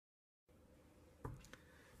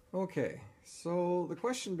Okay, so the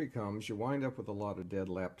question becomes, you wind up with a lot of dead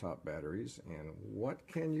laptop batteries, and what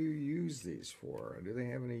can you use these for? Do they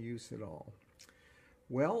have any use at all?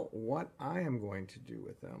 Well, what I am going to do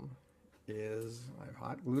with them is I've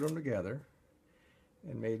hot glued them together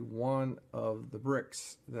and made one of the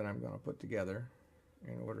bricks that I'm going to put together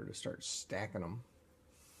in order to start stacking them.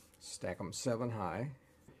 Stack them 7 high,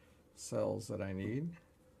 cells that I need.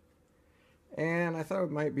 And I thought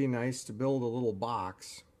it might be nice to build a little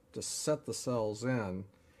box to set the cells in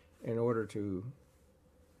order to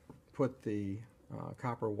put the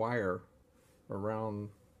copper wire around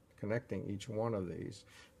connecting each one of these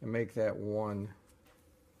and make that one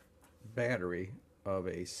battery of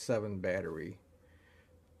a 7 battery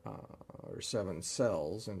or 7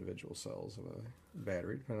 cells, individual cells of a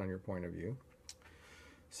battery, depending on your point of view.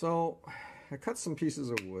 So I cut some pieces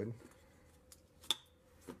of wood,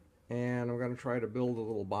 and I'm going to try to build a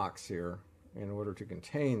little box here in order to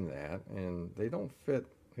contain that, and they don't fit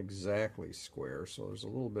exactly square, so there's a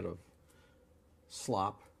little bit of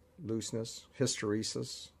slop, looseness,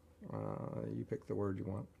 hysteresis, you pick the word you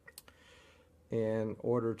want, in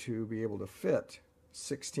order to be able to fit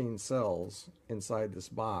 16 cells inside this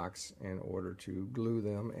box in order to glue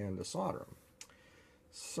them and to solder them.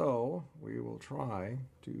 So we will try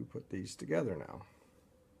to put these together now.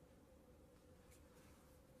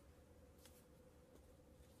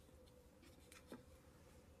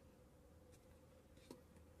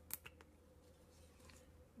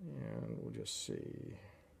 And we'll just see.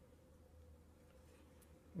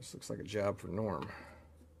 This looks like a job for Norm.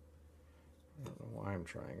 I don't know why I'm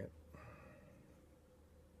trying it.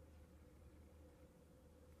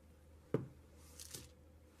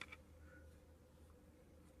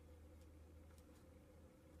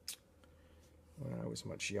 When I was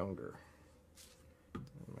much younger,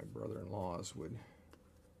 my brother-in-laws would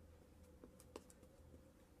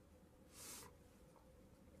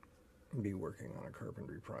be working on a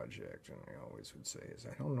carpentry project, and I always would say, "Is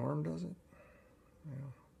that how Norm does it?"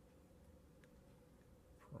 Well,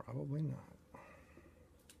 probably not.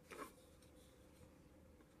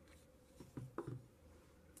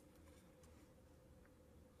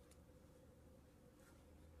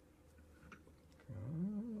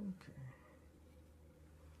 Okay.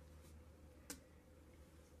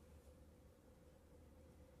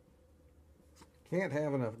 Can't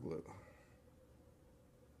have enough glue.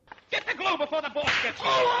 Get the glue before the boss gets here!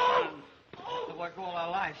 Oh! We'll work all our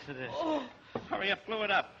lives to this. Oh! Hurry up, glue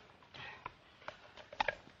it up.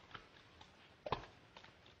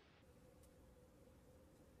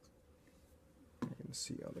 You can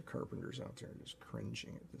see all the carpenters out there just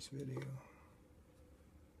cringing at this video.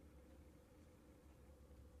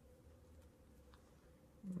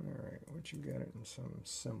 Alright, what you got it in some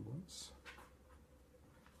semblance.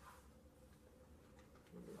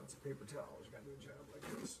 Lots of paper towels, you gotta do a job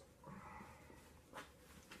like this.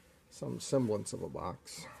 Some semblance of a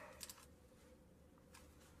box.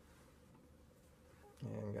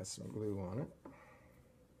 And got some glue on it.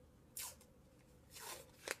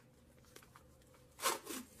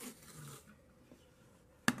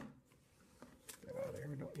 Get out of there,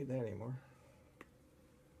 we don't need that anymore.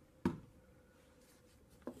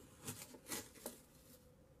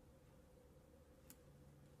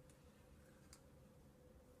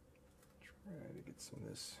 Try to get some of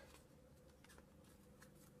this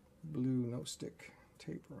blue no-stick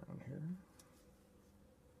tape around here.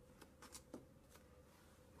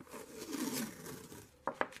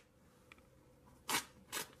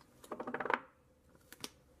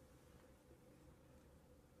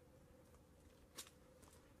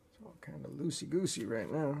 It's all kind of loosey-goosey right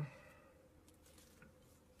now.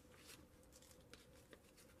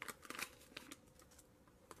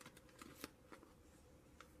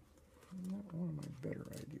 Not one of my better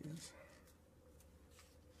ideas.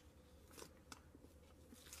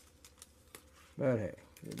 But hey,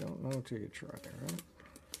 you don't know till you try, right?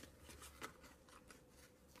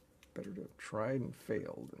 Better to have tried and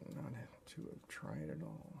failed than not to have tried at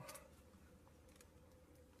all.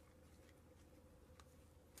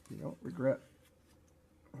 You don't regret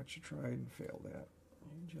what you tried and failed at.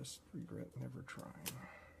 You just regret never trying.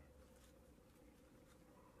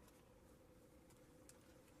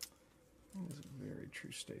 That is a very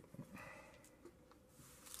true statement.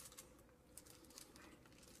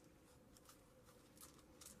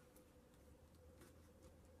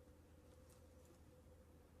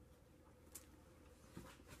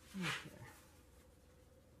 Okay.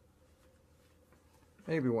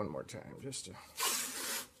 Maybe one more time, just to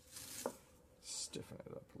stiffen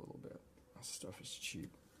it up a little bit. This stuff is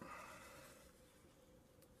cheap.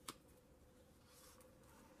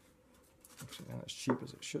 Actually, not as cheap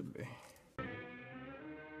as it should be.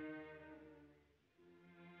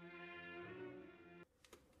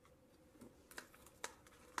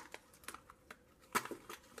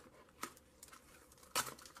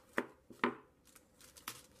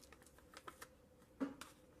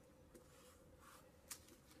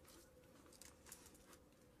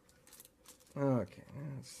 Okay,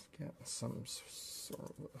 let's get some sort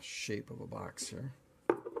of a shape of a box here.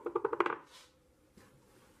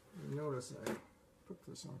 You notice I put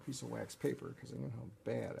this on a piece of wax paper because I knew how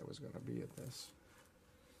bad I was going to be at this.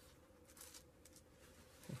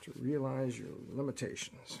 You have to realize your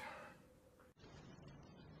limitations.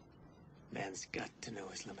 Man's got to know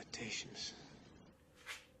his limitations.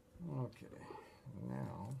 Okay,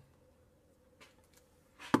 now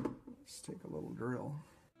let's take a little drill.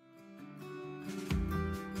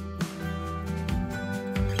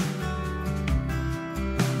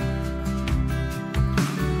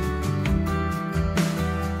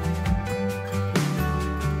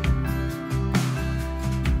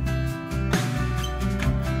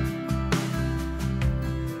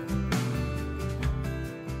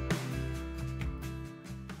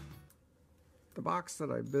 The box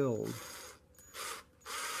that I build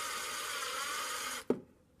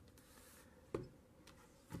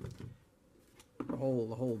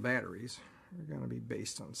the whole batteries are going to be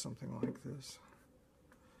based on something like this.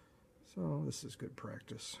 So this is good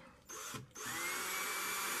practice.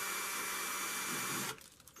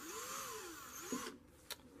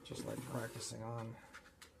 Just like practicing on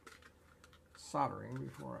soldering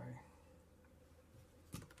before I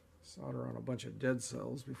solder on a bunch of dead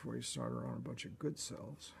cells before you solder on a bunch of good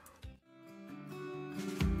cells.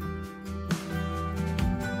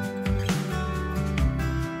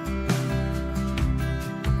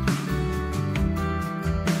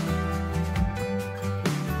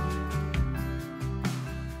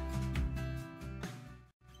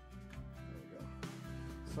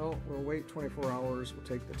 So we'll wait 24 hours, we'll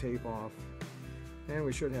take the tape off, and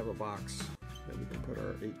we should have a box that we can put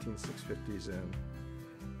our 18650s in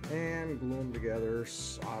and glue them together,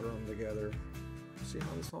 solder them together, see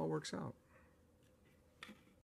how this all works out.